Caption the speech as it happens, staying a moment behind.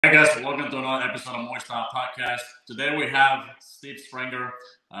Hey guys, welcome to another episode of Moy Style podcast. Today we have Steve Springer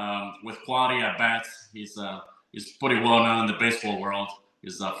with quality at bats. He's pretty well known in the baseball world.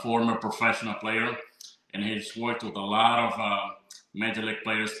 He's a former professional player, and he's worked with a lot of major league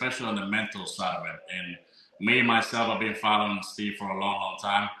players, especially on the mental side of it. And me myself, I've been following Steve for a long, long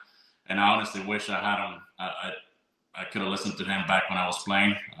time, and I honestly wish I had him. I could have listened to him back when I was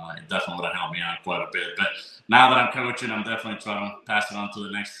playing. It definitely would have helped me out quite a bit. But now that I'm coaching, I'm definitely trying to pass it on to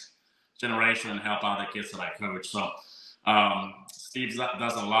the next generation and help out the kids that I coach. So Steve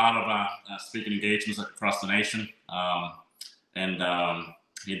does a lot of speaking engagements across the nation. And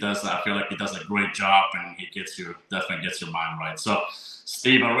he does, I feel like he does a great job, and he definitely gets your mind right. So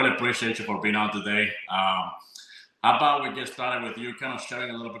Steve, I really appreciate you for being on today. How about we get started with you kind of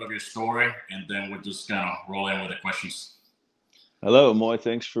sharing a little bit of your story, and then we'll just kind of roll in with the questions. Hello, Moy.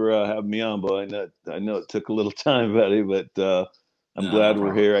 Thanks for having me on, boy. I know it took a little time, buddy, but I'm No, no glad we're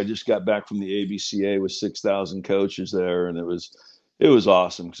problem. here. I just got back from the ABCA with 6,000 coaches there, and it was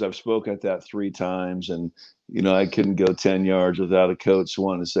awesome because I've spoke at that 3 times, and I couldn't go 10 yards without a coach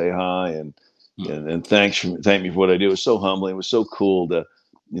wanting to say hi and thank me for what I do. It was so humbling. It was so cool to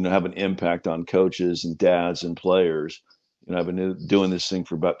have an impact on coaches and dads and players. I've been doing this thing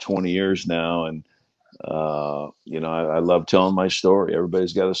for about 20 years now, and I love telling my story.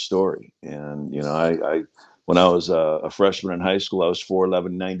 Everybody's got a story. And, when I was a freshman in high school, I was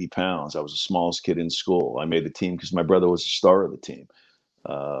 4'11", 90 pounds. I was the smallest kid in school. I made the team because my brother was the star of the team.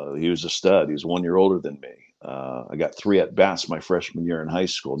 He was a stud. He was 1 year older than me. I got 3 at bats my freshman year in high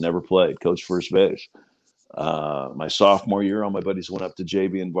school. Never played. Coached first base. My sophomore year, all my buddies went up to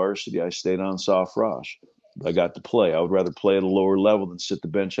JV and varsity. I stayed on soft Rosh. I got to play. I would rather play at a lower level than sit the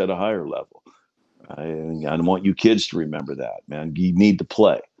bench at a higher level. I want you kids to remember that, man. You need to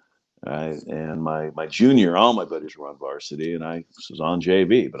play. Right? And my junior, all my buddies were on varsity, and I was on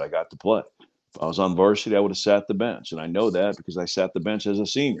JV, but I got to play. If I was on varsity, I would have sat the bench, and I know that because I sat the bench as a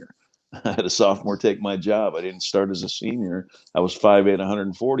senior. I had a sophomore take my job. I didn't start as a senior. I was 5'8",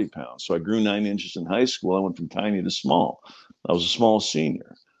 140 pounds. So I grew 9 inches in high school. I went from tiny to small. I was a small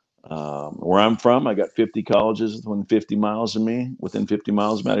senior. Where I'm from, I got 50 colleges within 50 miles of me. Within 50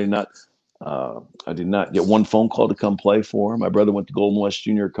 miles of me, I did not get one phone call to come play for him. My brother went to Golden West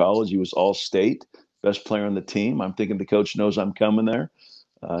Junior College. He was all state, best player on the team. I'm thinking the coach knows I'm coming there.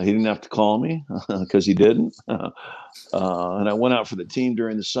 He didn't have to call me because he didn't. And I went out for the team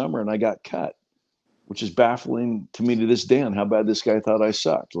during the summer, and I got cut, which is baffling to me to this day on how bad this guy thought I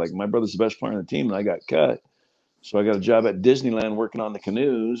sucked. Like, my brother's the best player on the team, and I got cut. So I got a job at Disneyland working on the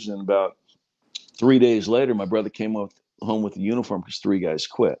canoes, and about 3 days later, my brother came home with a uniform because 3 guys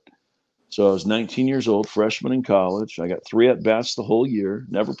quit. So I was 19 years old, freshman in college. I got 3 at bats the whole year.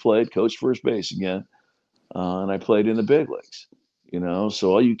 Never played, coached first base again, and I played in the big leagues.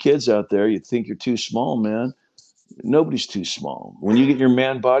 So all you kids out there, you think you're too small, man. Nobody's too small. When you get your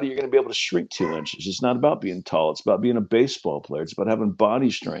man body, you're going to be able to shrink 2 inches. It's not about being tall. It's about being a baseball player. It's about having body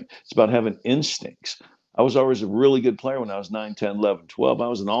strength. It's about having instincts. I was always a really good player when I was 9, 10, 11, 12. I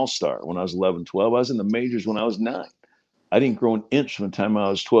was an all-star when I was 11, 12. I was in the majors when I was 9. I didn't grow an inch from the time I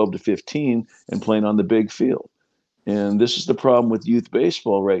was 12 to 15 and playing on the big field. And this is the problem with youth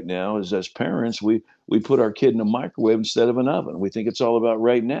baseball right now is as parents, we put our kid in a microwave instead of an oven. We think it's all about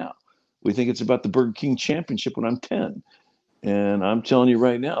right now. We think it's about the Burger King championship when I'm 10. And I'm telling you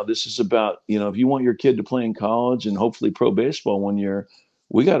right now, this is about, if you want your kid to play in college and hopefully pro baseball one year,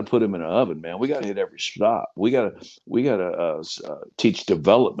 we got to put him in an oven, man. We got to hit every stop. We got to teach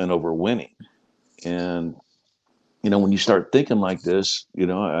development over winning. And when you start thinking like this,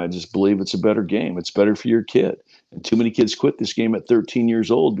 I just believe it's a better game. It's better for your kid. And too many kids quit this game at 13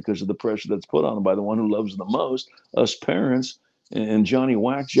 years old because of the pressure that's put on them by the one who loves them the most, us parents, and Johnny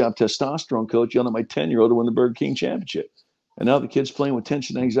Whack Job testosterone coach yelling at my 10-year-old to win the Burger King championship. And now the kid's playing with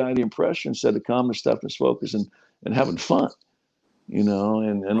tension, anxiety, and pressure instead of calmness, toughness, focus, and having fun.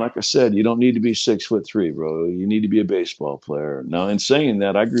 And like I said, you don't need to be 6'3", bro. You need to be a baseball player. Now, in saying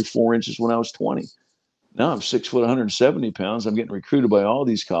that, I grew 4 inches when I was 20. Now I'm 6 foot, 170 pounds. I'm getting recruited by all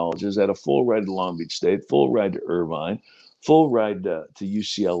these colleges. I had a full ride to Long Beach State, full ride to Irvine, full ride to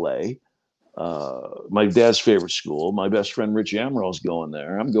UCLA. My dad's favorite school. My best friend Rich Amaril's going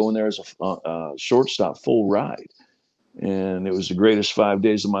there. I'm going there as a shortstop, full ride. And it was the greatest 5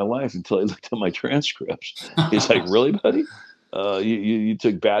 days of my life until I looked at my transcripts. He's like, "Really, buddy? You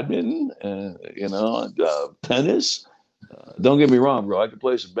took badminton, tennis? Don't get me wrong, bro. I could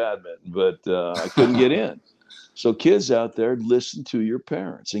play some badminton, but I couldn't get in." So kids out there, listen to your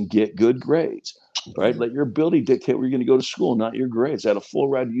parents and get good grades, right? Let your ability dictate where you're going to go to school, not your grades. I had a full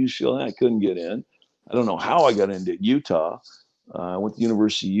ride to UCLA. I couldn't get in. I don't know how I got into Utah. I went to the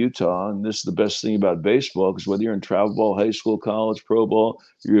University of Utah, and this is the best thing about baseball because whether you're in travel ball, high school, college, pro ball,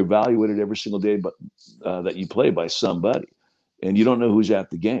 you're evaluated every single day but, that you play by somebody, and you don't know who's at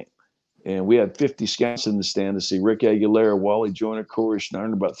the game. And we had 50 scouts in the stand to see Rick Aguilera, Wally Joyner, Corey Schneider,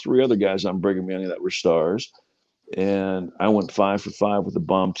 and about three other guys on Brigham Young that were stars. And I went 5 for 5 with a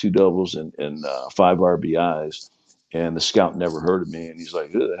bomb, two doubles, and five RBIs. And the scout never heard of me. And he's like,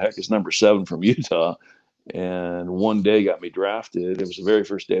 who the heck is number 7 from Utah? And one day got me drafted. It was the very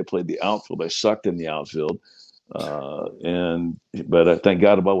first day I played the outfield. I sucked in the outfield. But I thank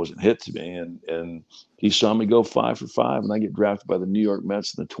God the ball wasn't hit to me. And he saw me go 5 for 5, and I get drafted by the New York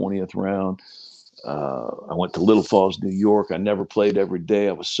Mets in the 20th round. I went to Little Falls, New York. I never played every day.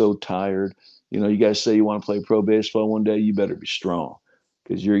 I was so tired. You know, you guys say you want to play pro baseball one day, you better be strong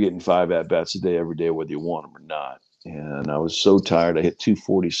because you're getting 5 at bats a day every day, whether you want them or not. And I was so tired. I hit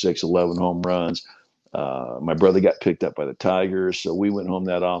 246, 11 home runs. My brother got picked up by the Tigers, so we went home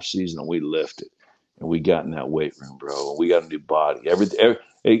that off season and we lifted. And we got in that weight room, bro. We got a new body.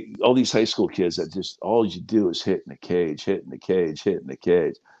 All these high school kids that just all you do is hit in the cage, hit in the cage, hit in the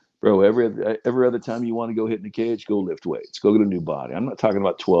cage. Bro, every other time you want to go hit in the cage, go lift weights. Go get a new body. I'm not talking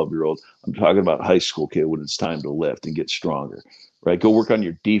about 12-year-olds. I'm talking about high school kid when it's time to lift and get stronger, right? Go work on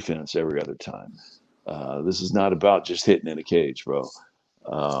your defense every other time. This is not about just hitting in a cage, bro.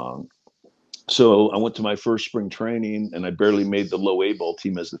 Um, so I went to my first spring training, and I barely made the low A ball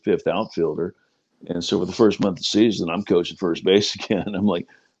team as the 5th outfielder. And so for the first month of the season, I'm coaching first base again. I'm like,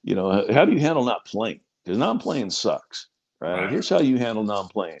 how do you handle not playing? Because non-playing sucks, right? Right. Here's how you handle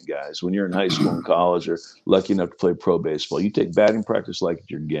non-playing, guys. When you're in high school and college or lucky enough to play pro baseball, you take batting practice like it's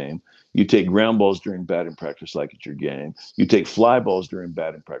your game. You take ground balls during batting practice like it's your game. You take fly balls during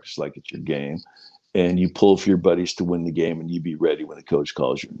batting practice like it's your game. And you pull for your buddies to win the game, and you be ready when the coach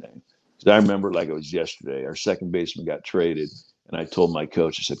calls your name. I remember like it was yesterday. Our second baseman got traded, and I told my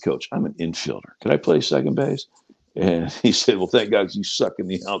coach, I said, Coach, I'm an infielder. Could I play second base? And he said, well, thank God you suck in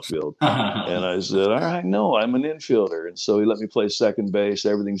the outfield. And I said, all right, no, I'm an infielder. And so he let me play second base.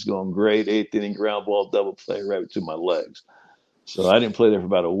 Everything's going great. 8th inning ground ball, double play right between my legs. So I didn't play there for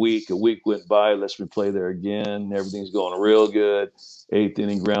about a week. A week went by, lets me play there again. Everything's going real good. 8th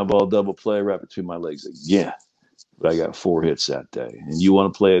inning ground ball, double play right between my legs again. But I got 4 hits that day. And you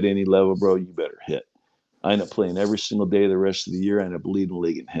want to play at any level, bro, you better hit. I ended up playing every single day the rest of the year. I ended up leading the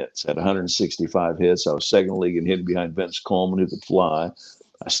league in hits. I had 165 hits. I was second in the league in hitting behind Vince Coleman, who could fly.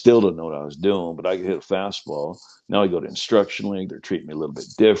 I still didn't know what I was doing, but I could hit a fastball. Now I go to instruction league. They're treating me a little bit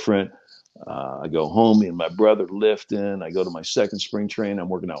different. I go home, me and my brother lifting. I go to my second spring training. I'm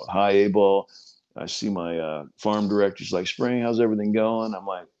working out with high A ball. I see my farm director's like, Spring, how's everything going? I'm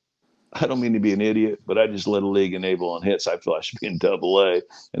like, I don't mean to be an idiot, but I just led a league in A-ball on hits. I feel I should be in double A.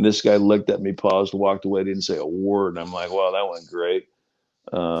 And this guy looked at me, paused, walked away, didn't say a word. And I'm like, wow, that went great.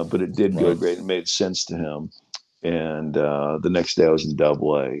 But it did go Right. great. It made sense to him. And the next day I was in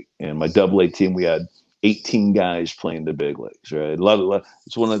double A. And my double A team, we had 18 guys playing the big leagues, right? A lot,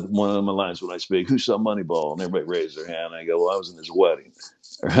 it's one of my lines when I speak, who saw Moneyball? And everybody raised their hand. I go, well, I was in his wedding.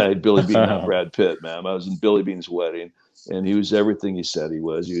 Right? Billy Bean, not Brad Pitt, man. I was in Billy Bean's wedding. And he was everything he said he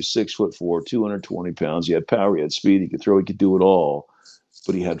was. He was 6'4", 220 pounds. He had power, he had speed, he could throw, he could do it all.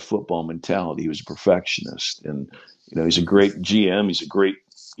 But he had football mentality. He was a perfectionist, and he's a great GM.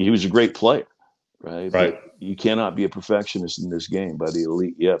 He was a great player, right? Right. But you cannot be a perfectionist in this game, buddy.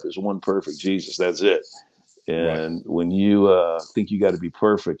 Elite, yep, there's one perfect Jesus. That's it. Right. And when you think you got to be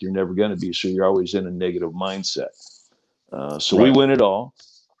perfect, you're never going to be. So you're always in a negative mindset. So we Right. win it all,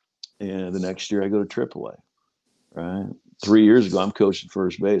 and the next year I go to AAA. Right. 3 years ago, I'm coaching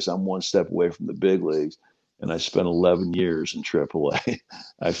first base. I'm one step away from the big leagues, and I spent 11 years in AAA.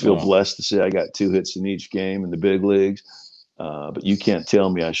 I feel Wow. blessed to say I got 2 hits in each game in the big leagues. But you can't tell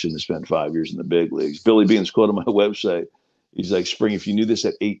me I shouldn't have spent 5 years in the big leagues. Billy Bean's quote on my website. He's like, Spring, if you knew this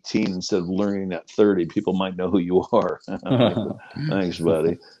at 18 instead of learning at 30, people might know who you are. I'm like, thanks,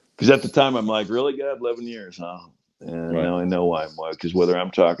 buddy. Because at the time, I'm like, really, God, 11 years, huh? And Right. now I know why I'm why. Because whether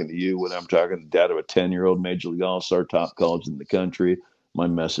I'm talking to you, whether I'm talking to dad of a 10-year-old Major League All-Star, top college in the country, my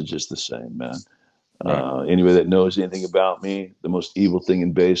message is the same, man. Right. Anybody that knows anything about me, the most evil thing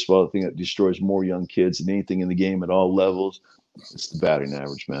in baseball, the thing that destroys more young kids than anything in the game at all levels, it's the batting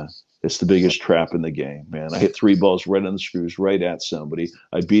average, man. It's the biggest trap in the game, man. I hit 3 balls right on the screws, right at somebody.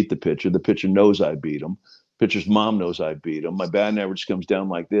 I beat the pitcher. The pitcher knows I beat him. Pitcher's mom knows I beat him. My batting average comes down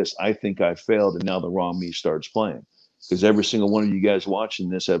like this. I think I failed, and now the raw me starts playing. Because every single one of you guys watching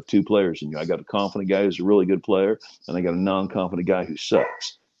this have 2 players in you. I got a confident guy who's a really good player, and I got a non-confident guy who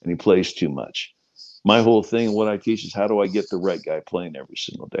sucks, and he plays too much. My whole thing and what I teach is how do I get the right guy playing every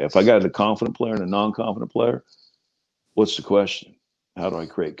single day? If I got a confident player and a non-confident player, What's the question? How do I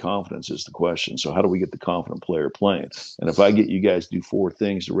create confidence is the question. So how do we get the confident player playing? And if I get you guys to do 4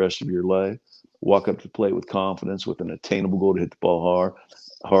 things the rest of your life, walk up to the plate with confidence, with an attainable goal to hit the ball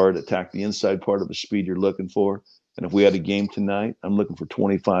hard, attack the inside part of the speed you're looking for. And if we had a game tonight, I'm looking for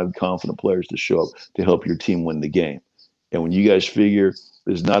 25 confident players to show up to help your team win the game. And when you guys figure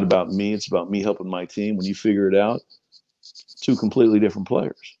it's not about me, it's about me helping my team, when you figure it out, 2 completely different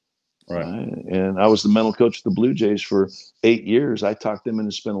players. Right. And I was the mental coach of the Blue Jays for 8 years. I talked them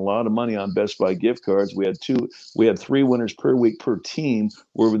into spending a lot of money on Best Buy gift cards. We had 3 winners per week per team,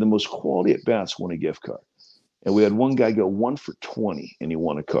 where the most quality at bats won a gift card. And we had one guy go 1 for 20 and he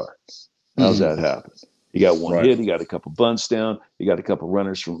won a card. How's that happen? He got one hit. He got a couple bunts down. He got a couple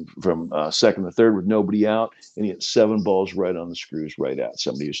runners from second to third with nobody out, and he hit 7 balls right on the screws, right at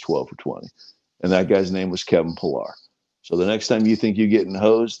somebody who's 12 for 20. And that guy's name was Kevin Pillar. So the next time you think you're getting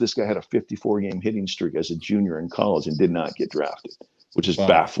hosed, this guy had a 54-game hitting streak as a junior in college and did not get drafted, which is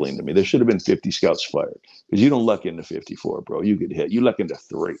baffling to me. There should have been 50 scouts fired, because you don't luck into 54, bro. You get hit. You luck into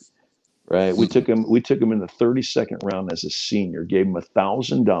 3. Right? We took him in the 32nd round as a senior, gave him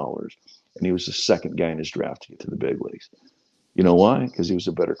 $1,000, and he was the second guy in his draft to get to the big leagues. You know why? Because he was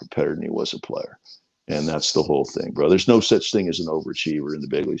a better competitor than he was a player. And that's the whole thing, bro. There's no such thing as an overachiever in the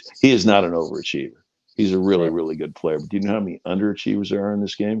big leagues. He is not an overachiever. He's a really, really good player. But do you know how many underachievers there are in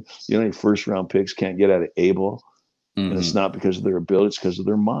this game? You know how many first-round picks can't get out of A ball? And it's not because of their ability, it's because of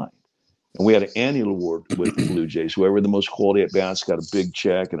their mind. And we had an annual award with the Blue Jays. Whoever the most quality at bats got a big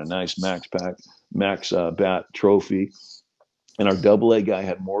check and a nice max bat trophy. And our AA guy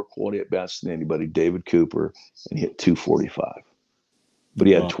had more quality at bats than anybody, David Cooper, and he hit 245. But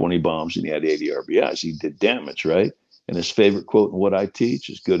he had 20 bombs and he had 80 RBIs. He did damage, right? And his favorite quote in what I teach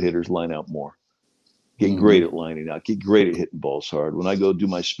is, good hitters line out more. Get great at lining out. Get great at hitting balls hard. When I go do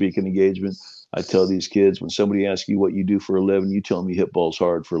my speaking engagement, I tell these kids, when somebody asks you what you do for a living, you tell them you hit balls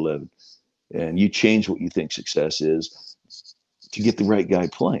hard for a living. And you change what you think success is to get the right guy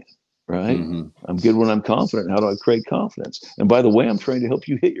playing, right? I'm good when I'm confident. How do I create confidence? And by the way, I'm trying to help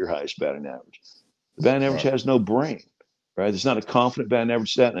you hit your highest batting average. The batting average has no brain, right? There's not a confident batting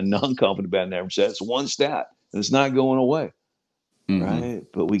average stat and a non-confident batting average stat. It's one stat, and it's not going away, right?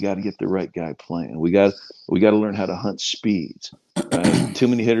 But we got to get the right guy playing. We got to learn how to hunt speeds, right? Too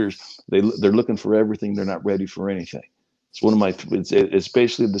many hitters, they're looking for everything. They're not ready for anything. It's one of my. It's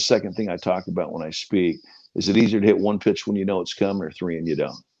basically the second thing I talk about when I speak. Is it easier to hit one pitch when you know it's coming, or 3 and you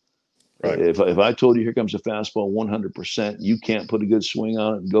don't? Right. If I told you here comes a fastball 100%, you can't put a good swing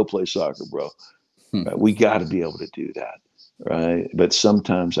on it and go play soccer, bro. Right? We got to be able to do that, right? But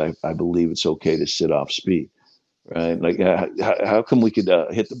sometimes I believe it's okay to sit off speed, right? Like how come we could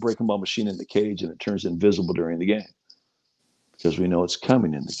hit the breaking ball machine in the cage and it turns invisible during the game? Because we know it's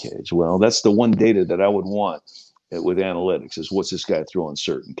coming in the cage. Well, that's the one data that I would want with analytics, is what's this guy throwing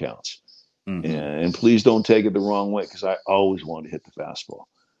certain counts. And please don't take it the wrong way, because I always want to hit the fastball,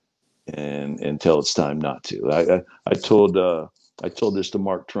 and until it's time not to. I told this to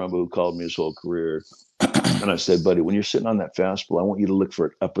Mark Trumbo, who called me his whole career, and I said, buddy, when you're sitting on that fastball, I want you to look for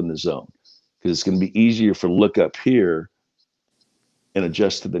it up in the zone, because it's going to be easier for look up here and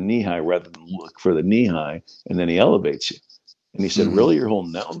adjust to the knee high rather than look for the knee high, and then he elevates you. And he said, really, you're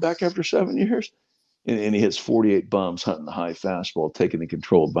holding that one back after 7 years? And he hits 48 bombs hunting the high fastball, taking a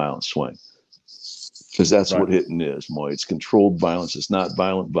controlled, violent swing. Because that's what hitting is, Moy. It's controlled violence. It's not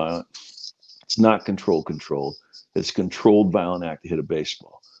violent. It's not controlled. It's controlled, violent act to hit a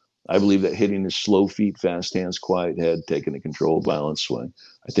baseball. I believe that hitting is slow feet, fast hands, quiet head, taking a controlled, violent swing.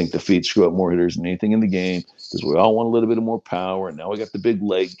 I think the feet screw up more hitters than anything in the game, because we all want a little bit of more power. And now we got the big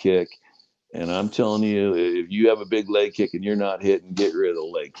leg kick. And I'm telling you, if you have a big leg kick and you're not hitting, get rid of the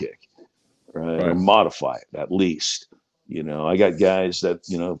leg kick, right? Or modify it at least. You know, I got guys that,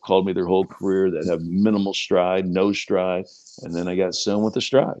 called me their whole career that have minimal stride, no stride. And then I got some with a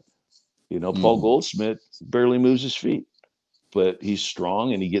stride. Paul Goldschmidt barely moves his feet, but he's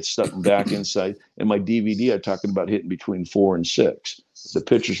strong and he gets something back inside. In my DVD, I'm talking about hitting between 4 and 6. The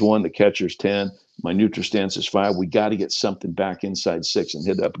pitcher's 1, the catcher's 10. My neutral stance is 5. We got to get something back inside 6 and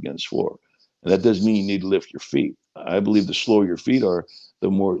hit up against 4. And that doesn't mean you need to lift your feet. I believe the slower your feet are,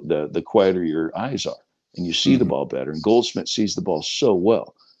 the quieter your eyes are, and you see the ball better. And Goldsmith sees the ball so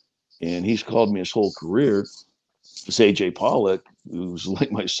well, and he's called me his whole career. It's AJ Pollock, who's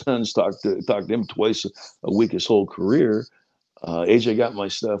like my son's, talked to him twice a week his whole career. AJ got my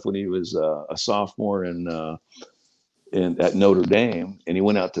stuff when he was a sophomore at Notre Dame, and he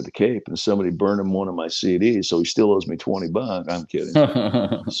went out to the Cape, and somebody burned him one of my CDs, so he still owes me $20. I'm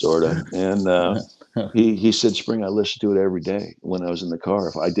kidding, sort of. And He said, Spring, I listened to it every day when I was in the car.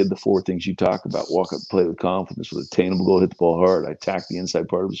 If I did the 4 things you talk about, walk up, play with confidence, with attainable goal, hit the ball hard, I attacked the inside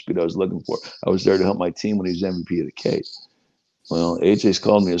part of the speed I was looking for. I was there to help my team when he was MVP of the Cape. Well, AJ's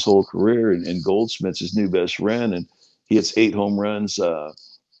called me his whole career, and Goldsmith's his new best friend, and he hits 8 home runs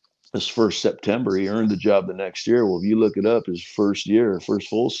this first September. He earned the job the next year. Well, if you look it up, his first year, first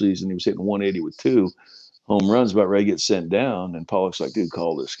full season, he was hitting 180 with 2 home runs, about ready to get sent down. And Pollock's like, dude,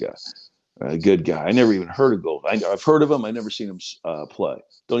 call this guy. A good guy. I never even heard of Gold. I've heard of him. I never seen him play.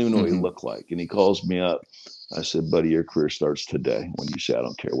 Don't even know what he looked like. And he calls me up. I said, buddy, your career starts today. When you say, I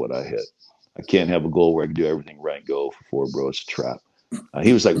don't care what I hit. I can't have a goal where I can do everything right and go for 4, bro. It's a trap.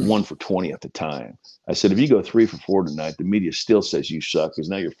 He was like 1 for 20 at the time. I said, if you go 3 for 4 tonight, the media still says you suck because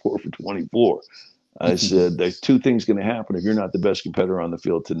now you're 4 for 24. I said, there's 2 things going to happen if you're not the best competitor on the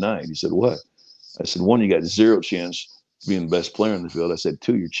field tonight. He said, what? I said, 1, you got 0 chance to being the best player in the field. I said,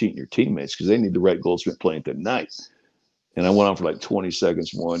 2, you're cheating your teammates because they need the right Goldsmith playing tonight. And I went on for like 20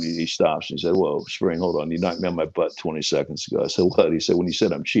 seconds more, and he stops and he said, whoa, Spring, hold on. You knocked me on my butt 20 seconds ago. I said, what? He said, when you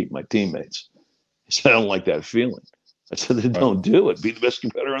said I'm cheating my teammates. He said, I don't like that feeling. I said, then don't do it. Be the best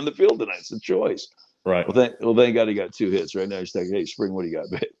competitor on the field tonight. It's a choice. Right. Well, thank God he got 2 hits. Right now he's like, hey, Spring, what do you got,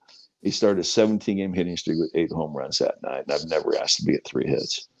 babe? He started a 17-game hitting streak with 8 home runs that night, and I've never asked to be at 3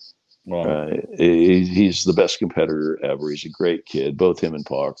 hits. Wow. He's the best competitor ever. He's a great kid. Both him and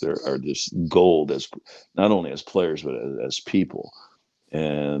Park are just gold as not only as players but as people,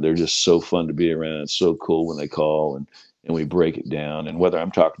 and they're just so fun to be around. It's so cool when they call and we break it down. And whether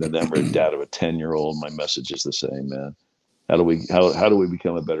I'm talking to them or a dad of a 10-year-old, my message is the same, man. How do we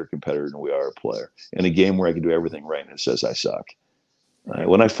become a better competitor than we are a player in a game where I can do everything right and it says I suck?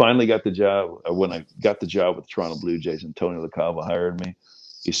 When I finally got the job, when I got the job with the Toronto Blue Jays and Tony LaCava hired me,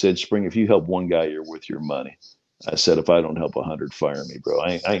 he said, Spring, if you help 1 guy, you're worth your money. I said, if I don't help 100, fire me, bro.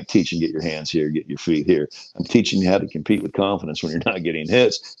 I ain't teaching get your hands here, get your feet here. I'm teaching you how to compete with confidence when you're not getting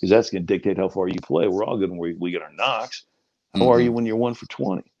hits, because that's going to dictate how far you play. We're all good when we get our knocks. How are you when you're 1 for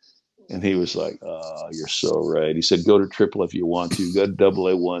 20? And he was like, oh, you're so right. He said, go to triple if you want to. Go to double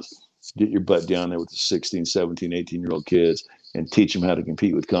A once. Get your butt down there with the 16, 17, 18-year-old kids and teach them how to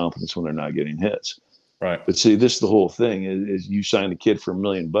compete with confidence when they're not getting hits. Right. But see, this is the whole thing is you sign a kid for $1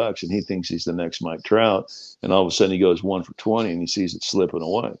 million and he thinks he's the next Mike Trout. And all of a sudden he goes 1 for 20 and he sees it slipping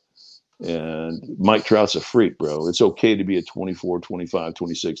away. And Mike Trout's a freak, bro. It's okay to be a 24, 25,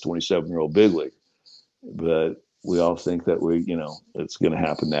 26, 27-year-old big league. But we all think that it's going to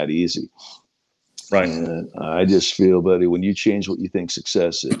happen that easy. Right. And I just feel, buddy, when you change what you think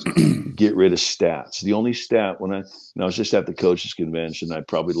success is, get rid of stats. The only stat when I was just at the coaches convention, I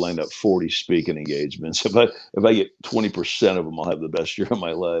probably lined up 40 speaking engagements. If I get 20% of them, I'll have the best year of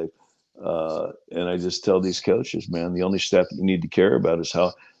my life. And I just tell these coaches, man, the only stat that you need to care about is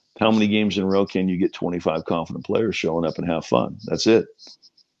how many games in a row can you get 25 confident players showing up and have fun. That's it.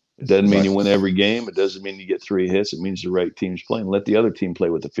 It doesn't mean you win every game. It doesn't mean you get 3 hits. It means the right team's playing. Let the other team play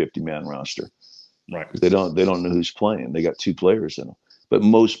with a 50-man roster. Right. They don't know who's playing. They got 2 players in them. But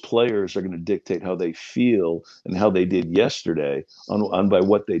most players are going to dictate how they feel and how they did yesterday on by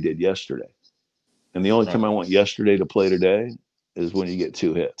what they did yesterday. And the only time I want yesterday to play today is when you get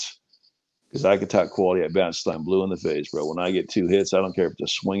 2 hits. Because I can talk quality at bats till I'm blue in the face, bro. When I get 2 hits, I don't care if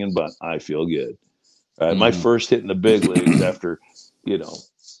it's a swinging bunt. I feel good. My first hit in the big leagues after,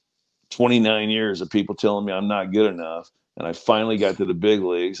 29 years of people telling me I'm not good enough. And I finally got to the big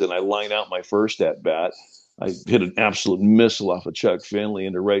leagues and I line out my first at bat. I hit an absolute missile off of Chuck Finley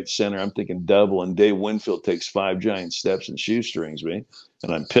into right center. I'm thinking double, and Dave Winfield takes 5 giant steps and shoestrings me,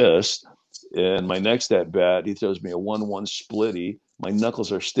 and I'm pissed. And my next at bat, he throws me a 1-1 splitty. My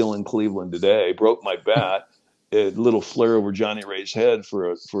knuckles are still in Cleveland today. Broke my bat. A little flare over Johnny Ray's head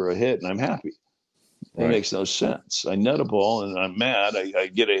for a hit, and I'm happy. It makes no sense. I nut a ball and I'm mad. I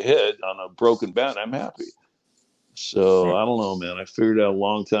get a hit on a broken bat and I'm happy. So I don't know, man. I figured out a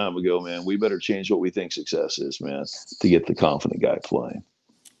long time ago, man, we better change what we think success is, man, to get the confident guy playing.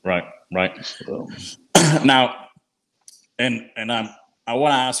 Right. So. Now, and I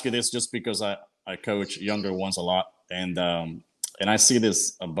want to ask you this just because I coach younger ones a lot, and I see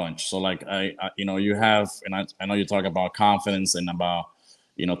this a bunch. So like you have, and I know you talk about confidence and about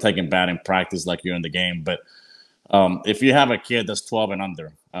taking batting practice like you're in the game. But if you have a kid that's 12 and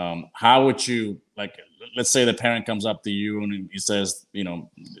under, how would you, like, let's say the parent comes up to you and he says,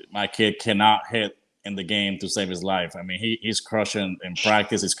 my kid cannot hit in the game to save his life. I mean, he's crushing in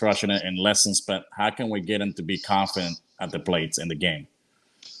practice, he's crushing it in lessons, but how can we get him to be confident at the plates in the game?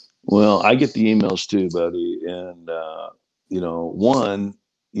 Well, I get the emails too, buddy. And, one,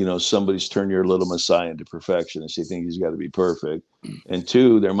 somebody's turned your little Messiah into perfection, and so you think he's got to be perfect. And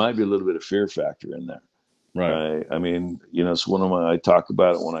two, there might be a little bit of fear factor in there. Right. Right. I mean, it's I talk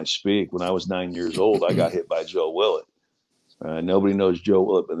about it when I speak. When I was 9 years old, I got hit by Joe Willett. Nobody knows Joe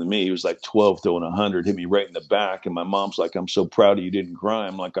Willett better than me. He was like 12 throwing 100, hit me right in the back. And my mom's like, "I'm so proud of you, didn't cry."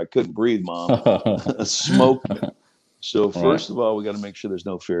 I'm like, "I couldn't breathe, Mom." Smoked me. So Right. first of all, we got to make sure there's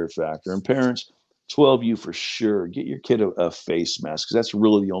no fear factor. And parents, 12U for sure, get your kid a face mask, because that's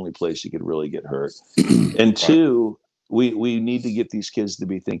really the only place you could really get hurt. And Right. two, we need to get these kids to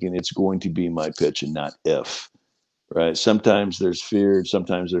be thinking it's going to be my pitch and not if. Right. Sometimes there's fear.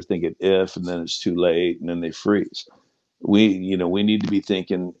 Sometimes they're thinking if, and then it's too late, and then they freeze. We need to be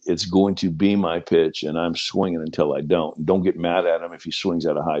thinking it's going to be my pitch, and I'm swinging until I don't. Don't get mad at him if he swings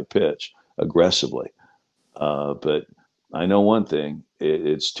at a high pitch aggressively. But I know one thing: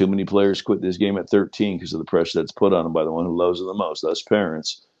 it's too many players quit this game at 13 because of the pressure that's put on them by the one who loves it the most, us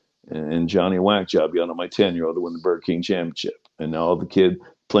parents. And Johnny Whack job yelling at my 10-year-old to win the Burger King championship, and now the kid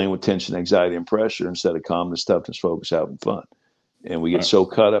playing with tension, anxiety, and pressure instead of calmness, toughness, focus, having fun. And we get Right. so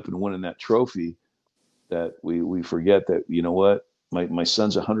caught up in winning that trophy that we forget that, what, my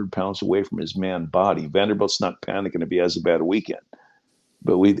son's 100 pounds away from his man body. Vanderbilt's not panicking if he has a bad weekend,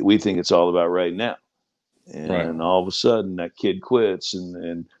 but we think it's all about right now. Right. And all of a sudden that kid quits,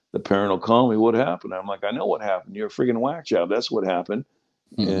 and the parent will call me, "What happened?" I'm like, "I know what happened. You're a friggin' whack job. That's what happened."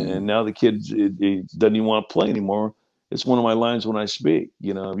 And now the kid he doesn't even want to play anymore. It's one of my lines when I speak.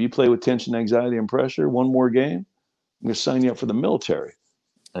 If you play with tension, anxiety, and pressure, one more game, I'm going to sign you up for the military.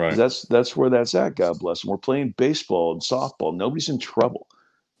 Right. That's where that's at. God bless them. We're playing baseball and softball. Nobody's in trouble,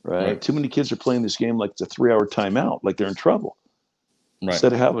 right? Right. Too many kids are playing this game like it's a 3-hour timeout, like they're in trouble, Right.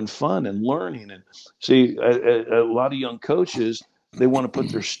 instead of having fun and learning. And see, a lot of young coaches, they want to put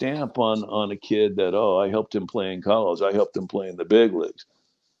their stamp on a kid that, "Oh, I helped him play in college. I helped him play in the big leagues."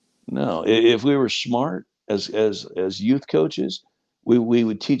 No, if we were smart as youth coaches, we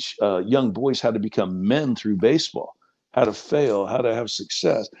would teach young boys how to become men through baseball, how to fail, how to have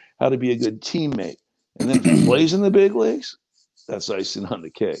success, how to be a good teammate. And then if he plays in the big leagues, that's icing on the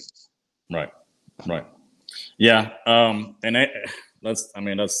cake. Right. Right. Yeah. And that's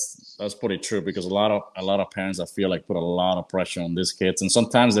pretty true, because a lot of parents, I feel like, put a lot of pressure on these kids, and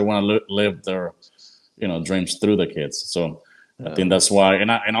sometimes they want to live their dreams through the kids. So I think that's why.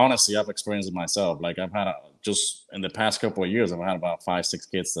 And honestly, I've experienced it myself. Like, I've had just in the past couple of years, I've had about 5-6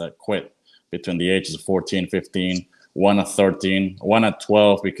 kids that quit between the ages of 14, 15, one at 13, one at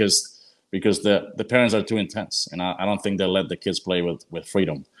 12, because the parents are too intense, and I don't think they let the kids play with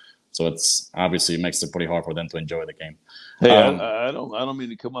freedom. So it's obviously makes it pretty hard for them to enjoy the game. Hey, I don't mean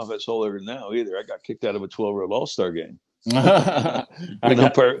to come off as solar now either. I got kicked out of a 12-year-old All-Star game.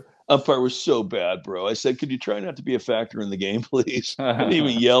 Umpire was so bad, bro. I said, "Could you try not to be a factor in the game, please?" I didn't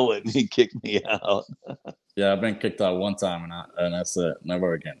even yell it, and he kicked me out. Yeah, I've been kicked out one time, and that's it,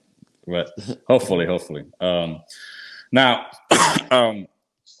 never again. But hopefully. Now,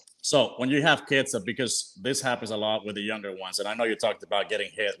 so when you have kids, because this happens a lot with the younger ones, and I know you talked about getting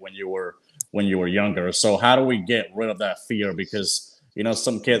hit when you were younger. So how do we get rid of that fear? Because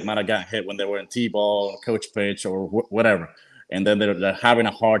some kid might have gotten hit when they were in t-ball, coach pitch, or whatever, and then they're having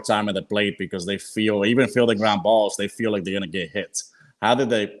a hard time at the plate because they feel, even fielding ground balls, they feel like they're gonna get hit. How did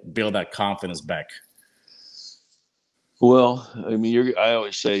they build that confidence back? Well, I mean, I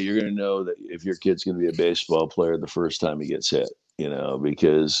always say you're going to know that if your kid's going to be a baseball player the first time he gets hit,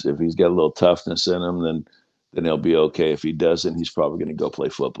 because if he's got a little toughness in him, then he'll be okay. If he doesn't, he's probably going to go play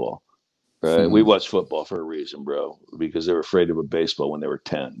football. Right? We watch football for a reason, bro, because they were afraid of a baseball when they were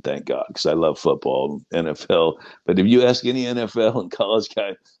 10. Thank God, because I love football and NFL. But if you ask any NFL and college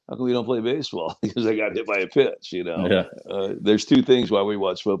guy, how come we don't play baseball? Because they got hit by a pitch. Yeah. There's two things why we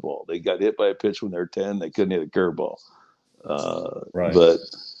watch football. They got hit by a pitch when they're 10. They couldn't hit a curveball. Right. But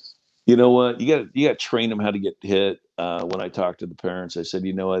you know what? You got to train them how to get hit. When I talk to the parents, I said,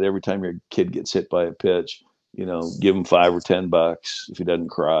 you know what? Every time your kid gets hit by a pitch, give him $5 or $10 if he doesn't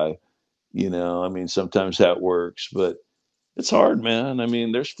cry. I mean, sometimes that works, but it's hard, man. I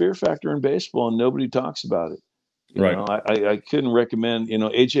mean, there's fear factor in baseball, and nobody talks about it. Right. I couldn't recommend.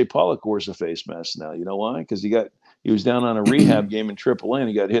 AJ Pollock wears a face mask now. You know why? Because he was down on a rehab game in AAA, and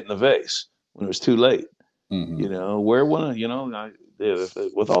he got hit in the face when it was too late. Wear one.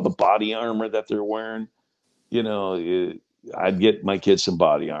 With all the body armor that they're wearing, I'd get my kid some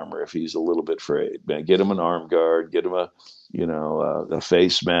body armor if he's a little bit afraid. Man, get him an arm guard, get him a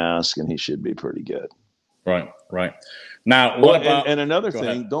face mask, and he should be pretty good. Right. Now, Well, what about? and another Go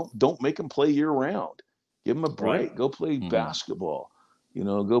thing, ahead. don't make him play year round. Give him a break. Right. Go play basketball.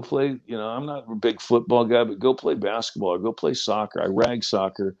 Go play. I'm not a big football guy, but go play basketball or go play soccer. I rag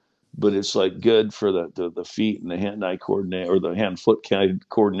soccer, but it's like good for the feet and the hand-eye coordinate or the hand-foot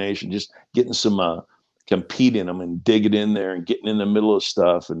coordination. Just getting some competing them and digging in there and getting in the middle of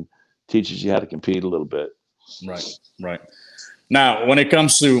stuff and teaches you how to compete a little bit. Right, right. Now, when it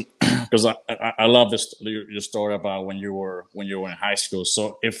comes to, because I love this your story about when you were in high school.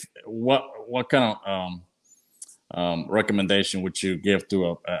 So, if what kind of recommendation would you give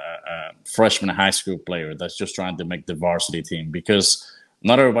to a freshman high school player that's just trying to make the varsity team? Because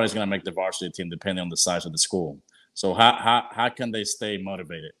not everybody's going to make the varsity team depending on the size of the school. So, how can they stay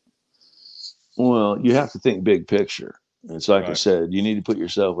motivated? Well, you have to think big picture. It's like I Right. said, you need to put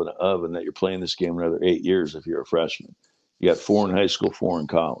yourself in an oven that you're playing this game another 8 years if you're a freshman. You got 4 in high school, 4 in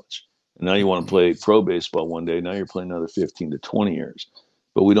college. And now you want to play pro baseball one day. Now you're playing another 15 to 20 years.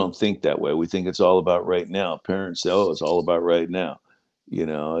 But we don't think that way. We think it's all about right now. Parents say, oh, it's all about right now.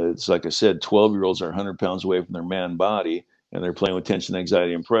 It's like I said, 12-year-olds are 100 pounds away from their man body, and they're playing with tension,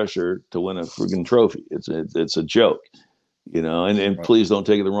 anxiety, and pressure to win a friggin' trophy. It's a joke. And Right. please don't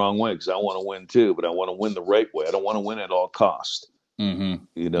take it the wrong way because I want to win too, but I want to win the right way. I don't want to win at all costs. Mm-hmm.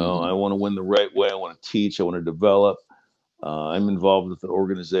 I Mm-hmm. want to win the right way. I want to teach. I want to develop. I'm involved with an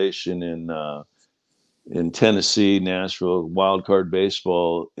organization in Tennessee, Nashville, Wild Card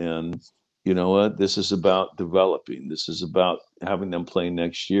Baseball, and you know what? This is about developing. This is about having them play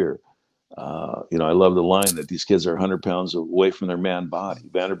next year. I love the line that these kids are 100 pounds away from their man body.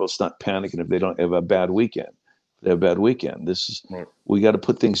 Vanderbilt's not panicking if they don't have a bad weekend. If they have a bad weekend. Right. We got to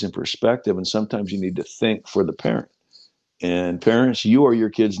put things in perspective, and sometimes you need to think for the parent. And parents, you are your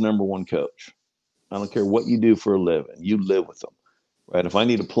kid's number one coach. I don't care what you do for a living. You live with them, right? If I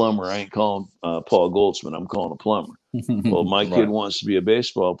need a plumber, I ain't calling Paul Goldsman. I'm calling a plumber. Well, my kid Right. wants to be a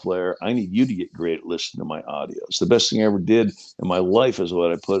baseball player. I need you to get great at listening to my audio. It's the best thing I ever did in my life is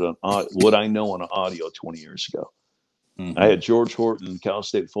what I put on what I know on audio 20 years ago. I Mm-hmm. had George Horton, Cal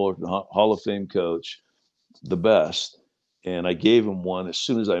State Fullerton, Hall of Fame coach, the best. And I gave him one as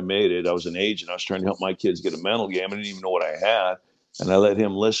soon as I made it. I was an agent. I was trying to help my kids get a mental game. I didn't even know what I had. And I let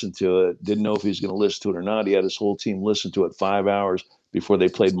him listen to it. Didn't know if he was going to listen to it or not. He had his whole team listen to it 5 hours before they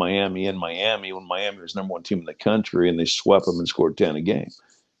played Miami in Miami when Miami was number one team in the country and they swept them and scored 10 a game.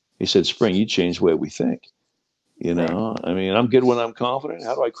 He said, Spring, you changed the way we think. Right. I mean, I'm good when I'm confident.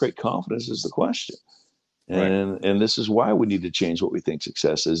 How do I create confidence is the question. Right. And this is why we need to change what we think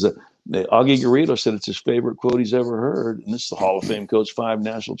success is. Augie Garrido said it's his favorite quote he's ever heard, and this is the Hall of Fame coach, 5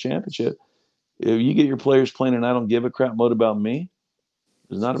 national championship. If you get your players playing and I don't give a crap what about me,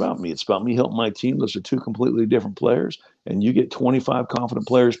 it's not about me. It's about me helping my team. Those are two completely different players, and you get 25 confident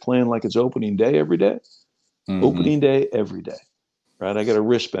players playing like it's opening day every day. Mm-hmm. Opening day every day, right? I got a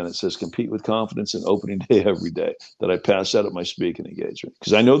wristband that says compete with confidence and opening day every day that I pass out at my speaking engagement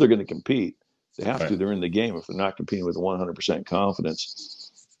because I know they're going to compete. They have Right. to. They're in the game. If they're not competing with 100%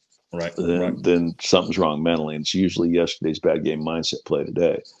 confidence, Right. Right. then something's wrong mentally. And it's usually yesterday's bad game mindset play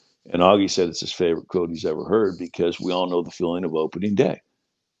today. And Augie said it's his favorite quote he's ever heard because we all know the feeling of opening day,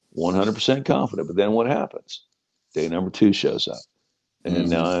 100% confident. But then what happens? Day number two shows up. And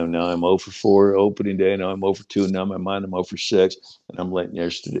Mm-hmm. now I'm 0 for 4 opening day. Now I'm 0 for 2. Now in my mind I'm 0 for 6, and I'm letting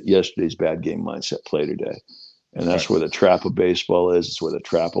yesterday's bad game mindset play today. And Right. that's where the trap of baseball is. It's where the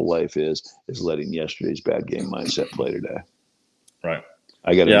trap of life is letting yesterday's bad game mindset play today. Right.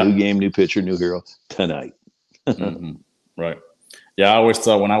 I got a new Yeah. game, new pitcher, new hero tonight. Mm-hmm. Right. Yeah. I always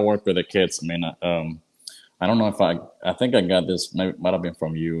thought when I work with the kids, I mean, I don't know if I think I got this, maybe might have been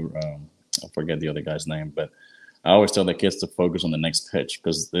from you. I forget the other guy's name, but I always tell the kids to focus on the next pitch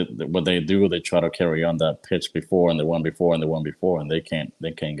because what they do, they try to carry on that pitch before and the one before and the one before, and they can't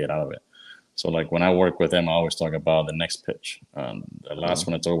get out of it. So like when I work with them, I always talk about the next pitch, the last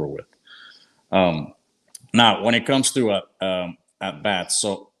one it's over with. Um, Now, when it comes to at bats,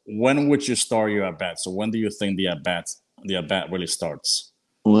 so when would you start your at bat? So when do you think the at bat really starts?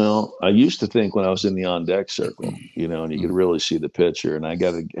 Well, I used to think when I was in the on deck circle, and you could Mm. really see the pitcher. And I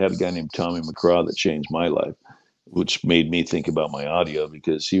had a guy named Tommy McCraw that changed my life, which made me think about my audio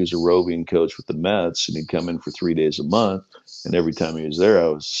because he was a roving coach with the Mets and he'd come in for 3 days a month. And every time he was there, I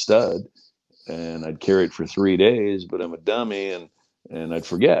was a stud and I'd carry it for 3 days, but I'm a dummy and I'd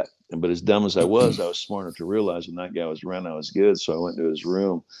forget. But as dumb as I was smart enough to realize when that guy was around, I was good. So I went to his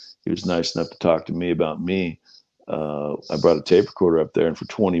room. He was nice enough to talk to me about me. I brought a tape recorder up there, and for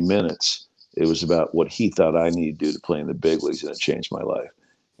 20 minutes, it was about what he thought I needed to do to play in the big leagues, and it changed my life.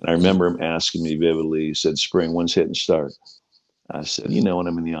 And I remember him asking me vividly, he said, Spring, when's hit and start? I said, when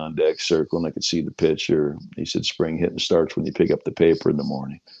I'm in the on deck circle and I could see the pitcher. He said, Spring, hit and starts when you pick up the paper in the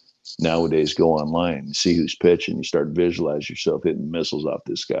morning. nowadays go online and see who's pitching. You start visualize yourself hitting missiles off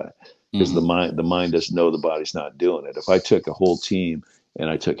this guy, because the mind doesn't know the body's not doing it. If I took a whole team and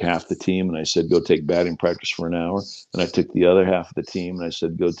I took half the team and I said go take batting practice for an hour, and I took the other half of the team and I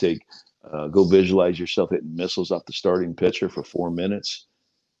said go visualize yourself hitting missiles off the starting pitcher for 4 minutes,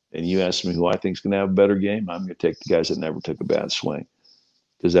 and you ask me who I think is going to have a better game, I'm going to take the guys that never took a bad swing,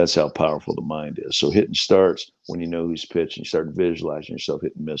 because that's how powerful the mind is. So hitting starts when you know who's pitching. You start visualizing yourself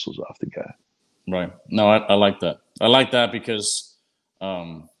hitting missiles off the guy. Right. No, I like that. I like that because,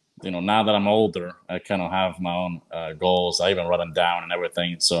 now that I'm older, I kind of have my own goals. I even write them down and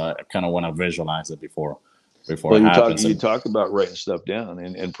everything. So I kind of want to visualize it before Well, it happens. you talk about writing stuff down.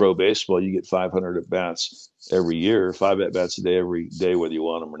 In pro baseball, you get 500 at bats every year, 5 at bats a day every day, whether you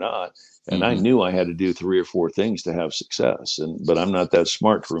want them or not. And I knew I had to do 3 or 4 things to have success. But I'm not that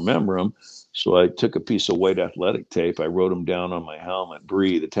smart to remember them. So I took a piece of white athletic tape. I wrote them down on my helmet: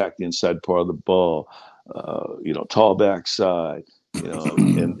 breathe, attack the inside part of the ball, tall backside,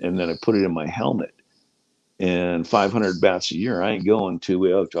 and then I put it in my helmet. And 500 bats a year, I ain't going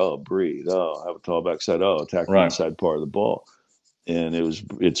to breathe. Oh, have a tall backside. Oh, attack the inside part of the ball. And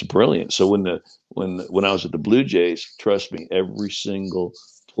it's brilliant. So when I was at the Blue Jays, trust me, every single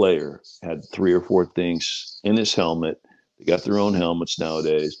player had 3 or 4 things in his helmet. They got their own helmets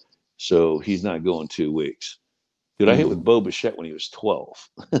nowadays, so he's not going 2 weeks. Dude, I hit with Bo Bichette when he was 12.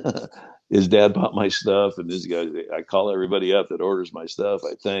 His dad bought my stuff, and this guy, I call everybody up that orders my stuff.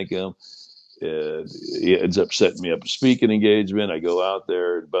 I thank him. He ends up setting me up a speaking engagement. I go out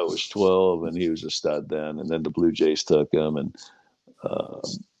there. Bo was 12, and he was a stud then. And then the Blue Jays took him, and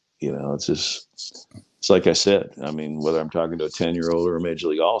it's like I said. I mean, whether I'm talking to a 10-year-old or a major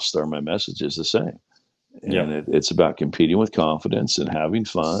league all-star, my message is the same. And it's about competing with confidence and having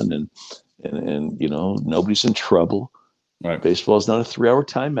fun, and nobody's in trouble. Right. Baseball is not a 3-hour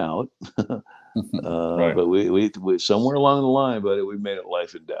timeout. Right. But we somewhere along the line, but we made it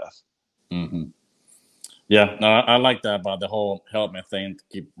life and death. Mm-hmm. Yeah, no, I like that about the whole helmet thing. To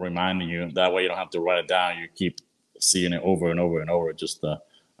keep reminding you that way, you don't have to write it down. You keep seeing it over and over and over. Just a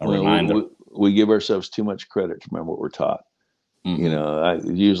reminder. We give ourselves too much credit to remember what we're taught. I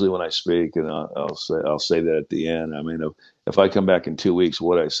usually when I speak, and I'll say that at the end. I mean, if I come back in 2 weeks,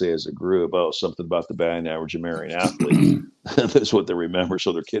 what I say as a group, something about the batting average of marrying athlete. That's what they remember.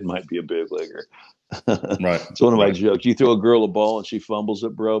 So their kid might be a big leaguer. Right. It's one of my jokes. You throw a girl a ball and she fumbles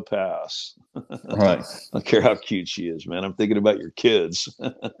it, bro, pass. Right. I don't care how cute she is, man. I'm thinking about your kids.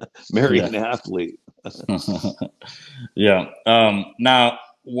 Marry an athlete. Yeah. Now,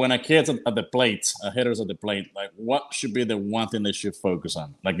 when a kid's at the plate, a hitter's at the plate, like what should be the one thing they should focus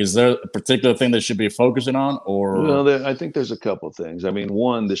on? Like, is there a particular thing they should be focusing on, or? Well, I think there's a couple of things. I mean,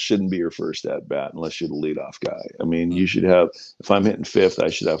 one, this shouldn't be your first at bat unless you're the leadoff guy. I mean, you should have. If I'm hitting 5th, I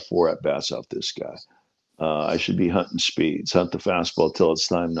should have 4 at bats off this guy. I should be hunting speeds, hunt the fastball till it's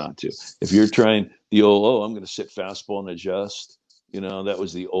time not to. If you're trying the old, I'm going to sit fastball and adjust. That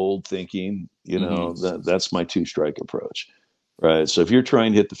was the old thinking. That's my 2-strike approach. Right. So if you're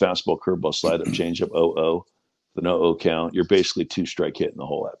trying to hit the fastball, curveball, slide up, change up, the no count, you're basically 2-strike hitting the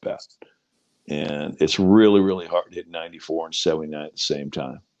whole at bat. And it's really, really hard to hit 94 and 79 at the same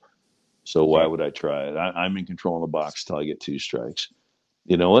time. So why would I try it? I'm in control of the box till I get 2 strikes.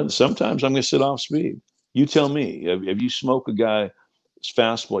 You know what? Sometimes I'm going to sit off speed. You tell me, if you smoke a guy's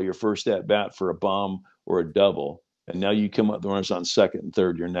fastball, your first at bat for a bomb or a double, and now you come up the runners on 2nd and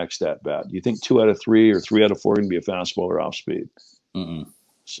 3rd, your next at bat. Do you think 2 out of 3 or 3 out of 4 are going to be a fastball or off speed? Mm-mm.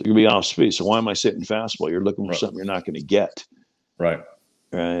 So you're going to be off speed. So why am I sitting fastball? You're looking for something you're not going to get. Right.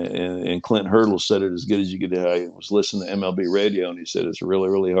 And Clint Hurdle said it as good as you could. I was listening to MLB radio, and he said it's really,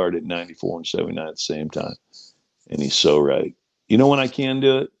 really hard at 94 and 79 at the same time. And he's so right. You know when I can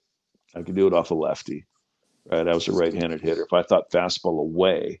do it? I can do it off a lefty. Right? I was a right-handed hitter. If I thought fastball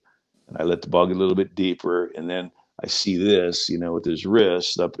away, and I let the ball get a little bit deeper, and then I see this, with his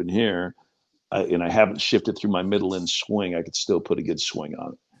wrist up in here, and I haven't shifted through my middle end swing, I could still put a good swing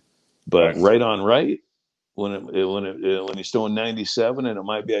on it. But right on right, when he's throwing 97, and it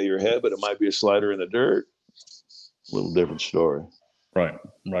might be out of your head, but it might be a slider in the dirt, a little different story. Right.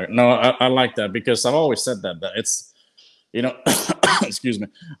 No, I like that because I've always said that it's, excuse me.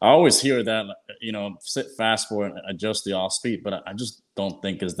 I always hear that, sit fastball and adjust the off speed, but I just don't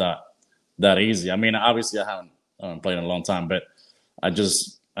think it's that easy. I mean, obviously I haven't played in a long time, but I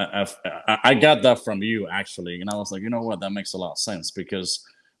got that from you actually. And I was like, you know what, that makes a lot of sense because,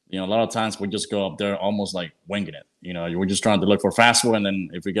 a lot of times we just go up there almost like winging it. We're just trying to look for fastball. And then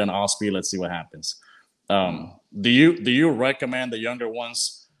if we get an off speed, let's see what happens. Do you recommend the younger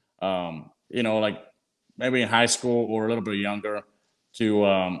ones, like maybe in high school or a little bit younger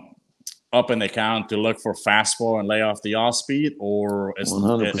to up in the count to look for fastball and lay off the off speed, or it's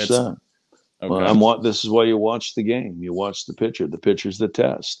 100%. okay? Well, this is why you watch the game. You watch the pitcher. The pitcher's the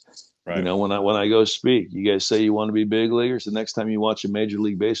test. Right. You know, when I go speak, you guys say you want to be big leaguers. The next time you watch a Major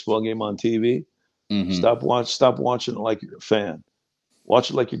League Baseball game on TV, stop watching it like you're a fan. Watch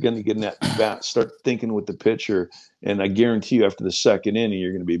it like you're going to get in that bat. Start thinking with the pitcher, and I guarantee you, after the second inning,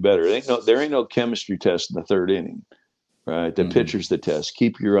 you're going to be better. There ain't no chemistry test in the third inning, right? The pitcher's the test.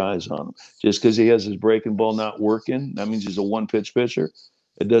 Keep your eyes on him. Just because he has his breaking ball not working, that means he's a one-pitch pitcher.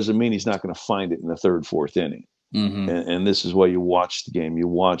 It doesn't mean he's not going to find it in the third, fourth inning. And this is why you watch the game. You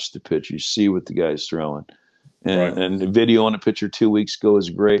watch the pitch. You see what the guy's throwing. And the video on a pitcher 2 weeks ago is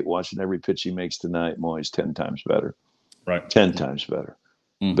great. Watching every pitch he makes tonight, Moy's 10 times better. Right. 10 times better.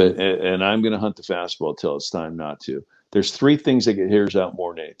 And I'm going to hunt the fastball till it's time not to. There's three things that get hitters out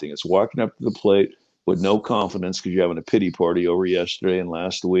more than anything. It's walking up to the plate with no confidence because you're having a pity party over yesterday and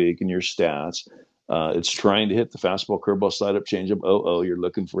last week and your stats. It's trying to hit the fastball, curveball, slide up, change up. You're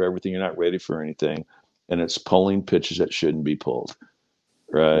looking for everything. You're not ready for anything. And it's pulling pitches that shouldn't be pulled.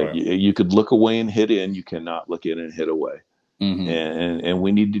 Right. You could look away and hit in. You cannot look in and hit away. And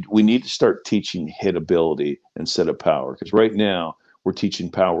we need to start teaching hitability instead of power, because right now we're teaching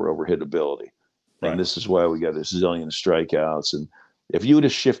power over hitability. And this is why we got a zillion strikeouts. And if you would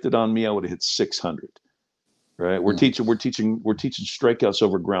have shifted on me, I would have hit 600. Right. We're teaching strikeouts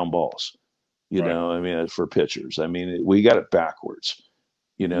over ground balls. You know, I mean, for pitchers, I mean, we got it backwards,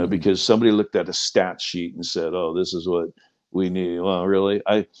 you know, because somebody looked at a stat sheet and said, oh, this is what we need. Well, really,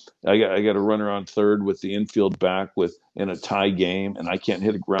 I got a runner on third with the infield back in a tie game, and I can't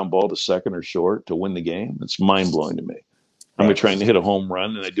hit a ground ball to second or short to win the game. It's mind blowing to me. I'm trying to hit a home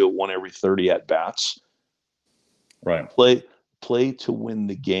run, and I do it one every 30 at bats. Right. Play to win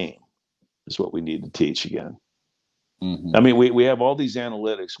the game is what we need to teach again. I mean, we have all these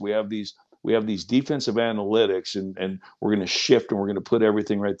analytics. We have these defensive analytics, and we're going to shift and we're going to put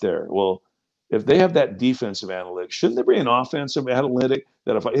everything right there. Well, if they have that defensive analytics, shouldn't there be an offensive analytic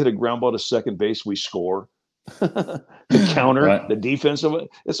that if I hit a ground ball to second base, we score? To counter the defensive,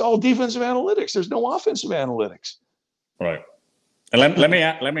 it's all defensive analytics. There's no offensive analytics. Right. And let me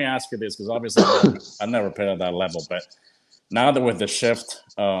ask you this, because obviously I never played at that level, but now that with the shift,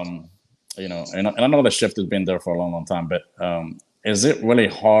 you know, and I know the shift has been there for a long, long time, but is it really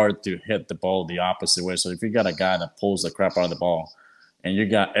hard to hit the ball the opposite way? So if you got a guy that pulls the crap out of the ball, and you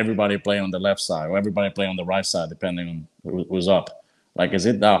got everybody playing on the left side or everybody playing on the right side, depending on who's up, like, is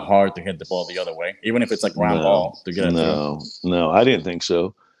it that hard to hit the ball the other way, even if it's a ground ball to get it through? No, I didn't think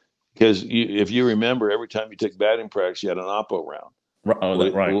so. Because if you remember, every time you took batting practice, you had an oppo round.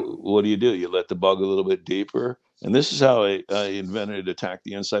 What do? You let the ball go a little bit deeper. And this is how I invented attack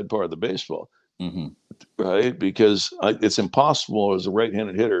the inside part of the baseball. Right? Because it's impossible as a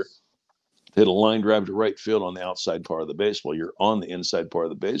right-handed hitter to hit a line drive to right field on the outside part of the baseball. You're on the inside part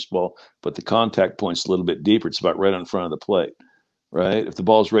of the baseball, but the contact point's a little bit deeper. It's about right in front of the plate. Right? If the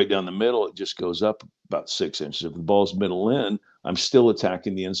ball's right down the middle, it just goes up about 6 inches. If the ball's middle in, I'm still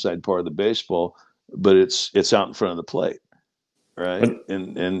attacking the inside part of the baseball, but it's out in front of the plate. Right?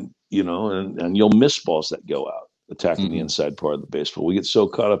 And you know, and you'll miss balls that go out attacking the inside part of the baseball. We get so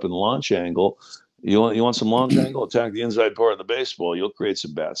caught up in launch angle. You want some launch angle? Attack the inside part of the baseball. You'll create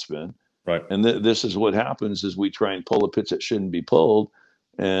some bat spin. Right. And this is what happens: is we try and pull a pitch that shouldn't be pulled.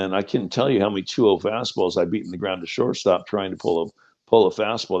 And I can't tell you how many 2-0 fastballs I beat in the ground to shortstop trying to pull a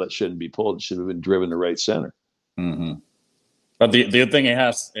fastball that shouldn't be pulled. It should have been driven to right center. But do you think it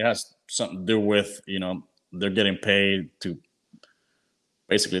has something to do with, you know, they're getting paid to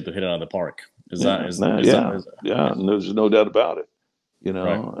basically to hit it out of the park? Yeah, there's no doubt about it. You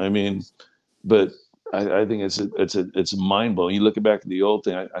know, I mean, but I think it's mind blowing. You look back at the old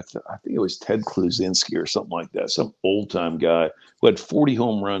thing. I think it was Ted Kluzinski or something like that, some old time guy who had 40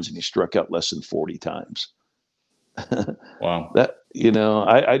 home runs and he struck out less than 40 times. Wow. That, you know,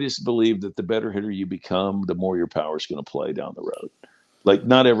 I just believe that the better hitter you become, the more your power is going to play down the road. Like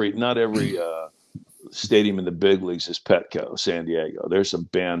not every stadium in the big leagues is Petco, San Diego. There's some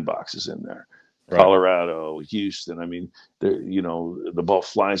bandboxes in there. Colorado, Houston. I mean, you know, the ball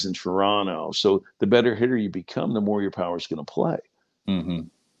flies in Toronto. So the better hitter you become, the more your power is going to play.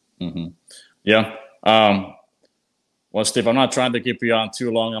 Yeah. Well, Steve, I'm not trying to keep you on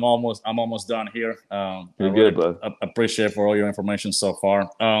too long. I'm almost done here. You're good, bud. I appreciate for all your information so far.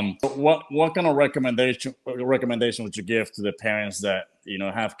 What kind of recommendation would you give to the parents that, you know,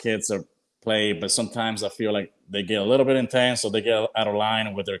 have kids that play, but sometimes I feel like they get a little bit intense or they get out of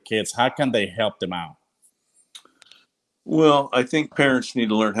line with their kids? How can they help them out? Well, I think parents need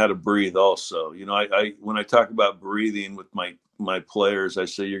to learn how to breathe also. You know, I when I talk about breathing with my players, I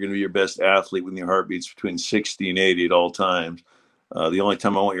say you're going to be your best athlete when your heart beats between 60 and 80 at all times. The only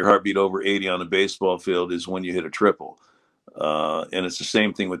time I want your heartbeat over 80 on a baseball field is when you hit a triple. And it's the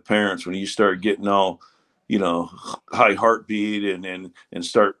same thing with parents. When you start getting all, you know, high heartbeat and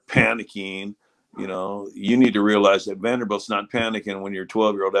start panicking, you know, you need to realize that Vanderbilt's not panicking when your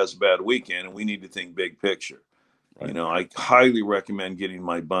 12-year-old has a bad weekend, and we need to think big picture. You Right. know, I highly recommend getting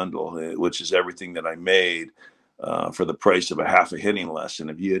my bundle, which is everything that I made for the price of a half a hitting lesson.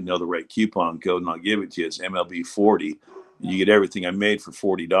 If you know the right coupon code, and I'll give it to you, it's MLB 40. You get everything I made for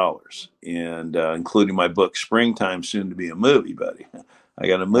 $40, and including my book Springtime, soon to be a movie, buddy. I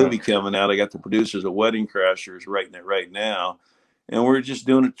got a Right. movie coming out. I got the producers of Wedding Crashers writing it right now, and we're just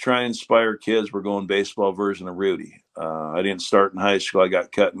doing it to try and inspire kids. We're going baseball version of Rudy. I didn't start in high school. I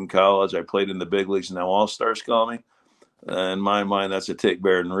got cut in college. I played in the big leagues, and now All Stars call me. In my mind, that's a tick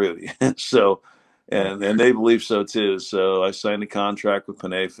better than Rudy. So, Right. and they believe so too. So I signed a contract with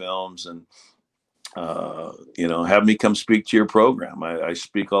Panay Films, and you know, have me come speak to your program. I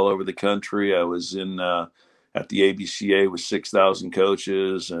speak all over the country. I was in at the ABCA with 6,000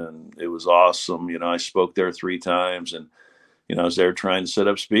 coaches, and it was awesome. You know, I spoke there 3 times, and you know, I was there trying to set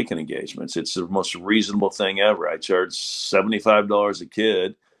up speaking engagements. It's the most reasonable thing ever. I charge $75 a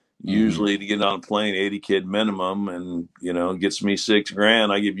kid, Mm-hmm. usually to get on a plane, 80 kid minimum, and you know, it gets me $6,000.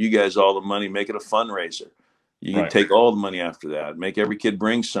 I give you guys all the money, make it a fundraiser. You can Right. take all the money after that. Make every kid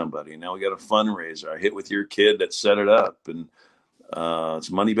bring somebody. Now we got a fundraiser. I hit with your kid that set it up, and it's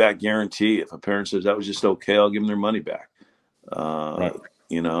a money back guarantee. If a parent says that was just okay, I'll give them their money back. Uh, Right.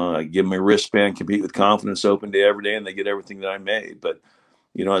 you know, I give them a wristband, compete with confidence, open day every day, and they get everything that I made. But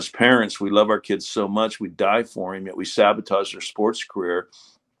you know, as parents, we love our kids so much, we die for them, yet we sabotage their sports career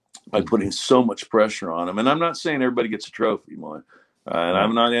by Mm-hmm. putting so much pressure on them. And I'm not saying everybody gets a trophy, Moy, and Right.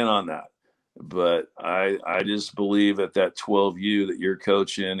 I'm not in on that. But I just believe that that 12U that you're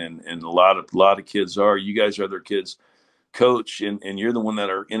coaching, and a lot of kids are, you guys are their kids coach, and you're the one that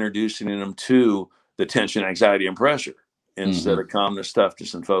are introducing them to the tension, anxiety, and pressure instead Mm-hmm. of calmness,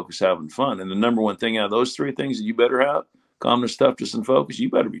 toughness, and focus, having fun. And the number one thing out of those 3 things that you better have: calmness, toughness, and focus. You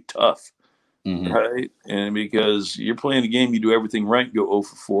better be tough, Mm-hmm. right? And because you're playing a game, you do everything right and go 0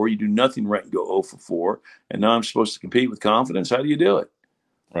 for 4. You do nothing right and go 0 for 4. And now I'm supposed to compete with confidence. How do you do it?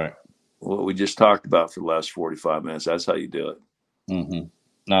 Right. What we just talked about for the last 45 minutes. That's how you do it. Mm-hmm.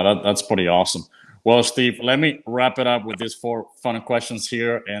 No, that's pretty awesome. Well, Steve, let me wrap it up with these 4 fun questions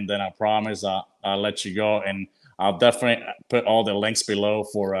here, and then I promise I'll let you go. And I'll definitely put all the links below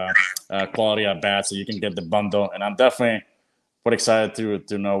for quality at bat, so you can get the bundle. And I'm definitely pretty excited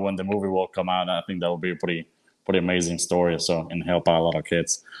to know when the movie will come out. I think that will be a pretty amazing story. So, and help out a lot of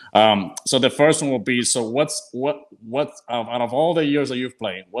kids. So the first one will be: so what out of all the years that you've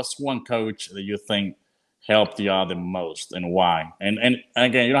played, what's one coach that you think helped you out the most, and why? And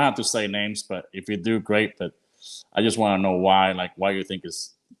again, you don't have to say names, but if you do, great. But I just want to know why, like why you think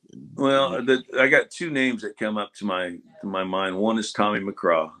is. Well, I got 2 names that come up to my mind. One is Tommy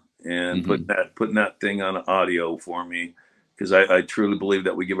McCraw, and Mm-hmm. putting that thing on audio for me, because I truly believe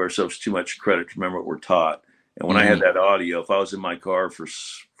that we give ourselves too much credit to remember what we're taught. And when I had Mm-hmm. that audio, if I was in my car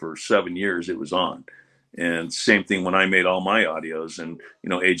for 7 years, it was on. And same thing when I made all my audios. And you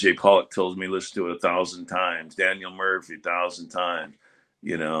know, AJ Pollock tells me listen to it 1,000 times. Daniel Murphy 1,000 times.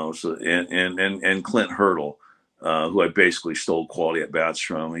 You know, so and Clint Hurdle, who I basically stole quality at bats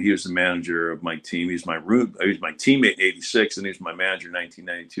from. He was the manager of my team. He was my teammate in '86, and he was my manager in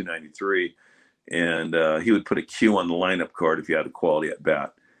 1992, '93. And he would put a Q on the lineup card if you had a quality at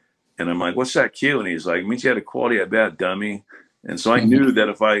bat. And I'm like, "What's that Q?" And he's like, "It means you had a quality at bat, dummy." And so I knew that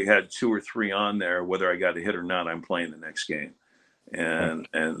if I had 2 or 3 on there, whether I got a hit or not, I'm playing the next game. Right.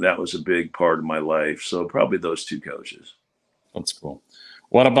 And that was a big part of my life. So probably those 2 coaches. That's cool.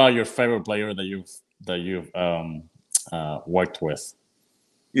 What about your favorite player that you've worked with?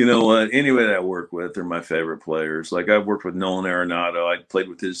 You know what? Anybody that I work with are my favorite players. Like I've worked with Nolan Arenado. I played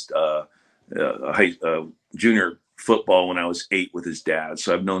with his junior football when I was 8 with his dad.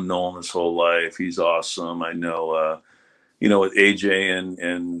 So I've known Nolan his whole life. He's awesome. I know, you know, with AJ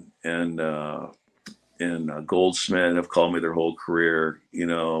and Goldsmith have called me their whole career. You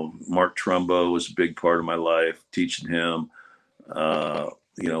know, Mark Trumbo was a big part of my life, teaching him,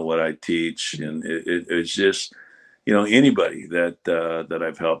 you know, what I teach, and it's just, you know, anybody that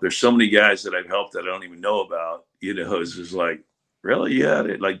I've helped. There's so many guys that I've helped that I don't even know about. You know, it's just like, really, yeah,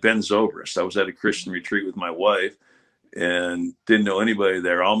 like Ben Zobrist. I was at a Christian retreat with my wife and didn't know anybody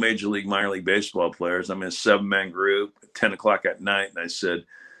there. All major league, minor league baseball players. I'm in a 7-man group, at 10 o'clock at night, and I said,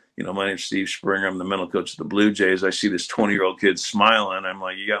 my name's Steve Springer. I'm the mental coach of the Blue Jays. I see this 20-year-old kid smiling. I'm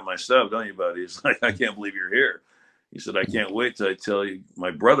like, you got my stuff, don't you, buddy? He's like, I can't believe you're here. He said, I can't wait till I tell you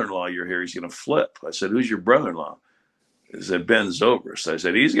my brother-in-law you're here. He's going to flip. I said, who's your brother-in-law? He said, Ben Zobrist. I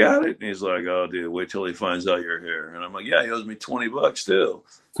said, he's got it. And he's like, oh, dude, wait till he finds out you're here. And I'm like, yeah, he owes me $20 too.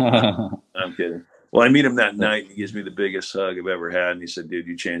 I'm kidding. Well, I meet him that night. And he gives me the biggest hug I've ever had. And he said, dude,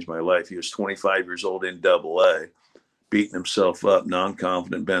 you changed my life. He was 25 years old in AA, beating himself up,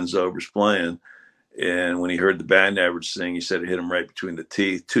 non-confident Ben Zobrist playing. And when he heard the batting average thing, he said it hit him right between the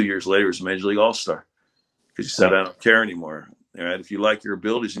teeth. 2 years later, he was a Major League All-Star. Because he said, I don't care anymore. All right? If you like your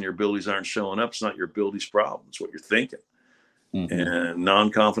abilities and your abilities aren't showing up, it's not your abilities' problem. It's what you're thinking. Mm-hmm. And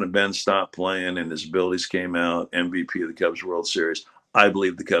non-confident Ben stopped playing, and his abilities came out. MVP of the Cubs World Series. I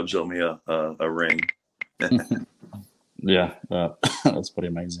believe the Cubs owe me a ring. Yeah, that's pretty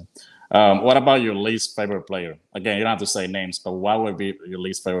amazing. What about your least favorite player? Again, you don't have to say names, but what would be your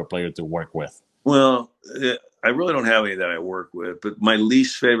least favorite player to work with? Well, I really don't have any that I work with, but my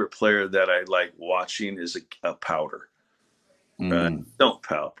least favorite player that I like watching is a pouter. Don't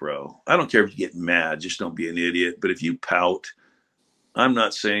pout, bro. I don't care if you get mad. Just don't be an idiot. But if you pout, I'm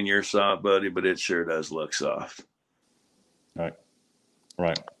not saying you're soft, buddy, but it sure does look soft. Right.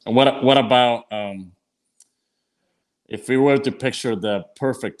 And what about if we were to picture the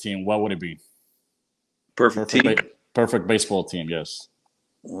perfect team, what would it be? Perfect team? Perfect baseball team, yes.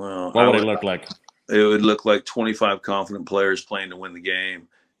 Well, what would it look like? It would look like 25 confident players playing to win the game,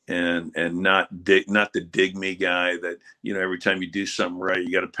 and not the dig me guy that, every time you do something right,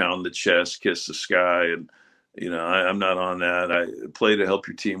 you got to pound the chest, kiss the sky. And, I'm not on that. I play to help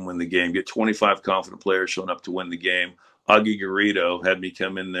your team win the game. Get 25 confident players showing up to win the game. Augie Garrido had me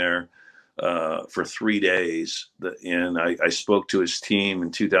come in there for 3 days. And I spoke to his team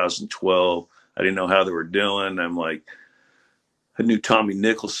in 2012. I didn't know how they were doing. I'm like, I knew Tommy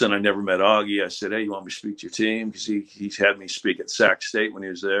Nicholson. I never met Augie. I said, hey, you want me to speak to your team? Because he's had me speak at Sac State when he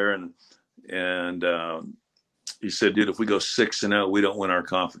was there. And he said, dude, if we go 6-0, we don't win our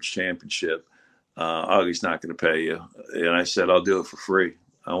conference championship. Augie's not going to pay you. And I said, I'll do it for free.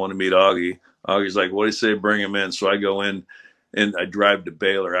 I want to meet Augie. Augie's like, what do you say? Bring him in. So I go in and I drive to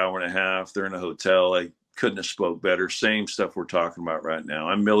Baylor, hour and a half. They're in a hotel. I couldn't have spoke better. Same stuff we're talking about right now.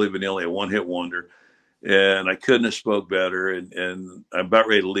 I'm Milli Vanilli, a one-hit wonder. And I couldn't have spoke better. And I'm about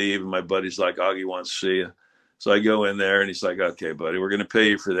ready to leave. And my buddy's like, Augie wants to see you. So I go in there and he's like, okay, buddy, we're going to pay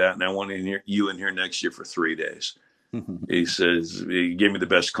you for that. And I want you in here next year for 3 days. He says, he gave me the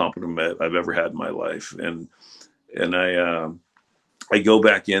best compliment I've ever had in my life. And I go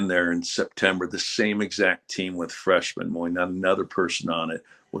back in there in September, the same exact team with freshmen, Moy, not another person on it,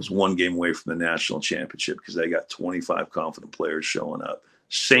 was 1 game away from the national championship because they got 25 confident players showing up.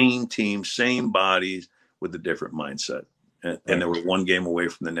 Same team, same bodies with a different mindset. And they were 1 game away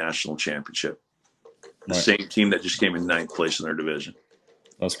from the national championship. The same team that just came in 9th place in their division.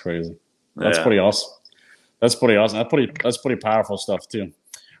 That's crazy. That's pretty awesome. That's pretty awesome. That's pretty powerful stuff too.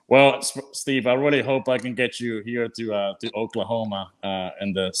 Well, Steve, I really hope I can get you here to Oklahoma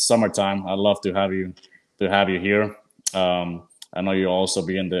in the summertime. I'd love to have you here. I know you'll also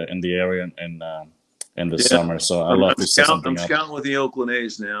be in the area in the summer, so I'd love to set something up. I'm scouting with the Oakland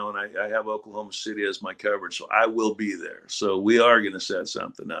A's now, and I have Oklahoma City as my coverage, so I will be there. So we are going to set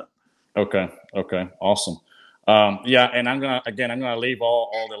something up. Okay, awesome. And I'm gonna leave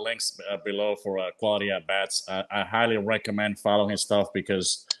all the links below for Quality at Bats. I highly recommend following his stuff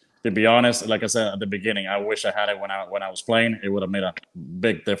because, to be honest, like I said at the beginning, I wish I had it when I was playing. It would have made a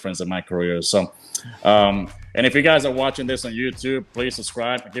big difference in my career. So, and if you guys are watching this on YouTube, please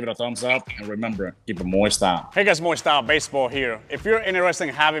subscribe, give it a thumbs up, and remember, keep it Moy Style. Hey guys, Moy Style Baseball here. If you're interested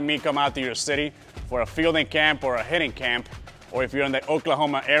in having me come out to your city for a fielding camp or a hitting camp, or if you're in the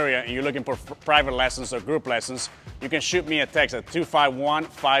Oklahoma area and you're looking for private lessons or group lessons, you can shoot me a text at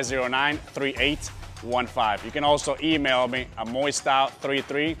 251-509-3815. You can also email me at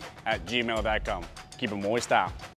moystyle33@gmail.com. Keep it Moy Style.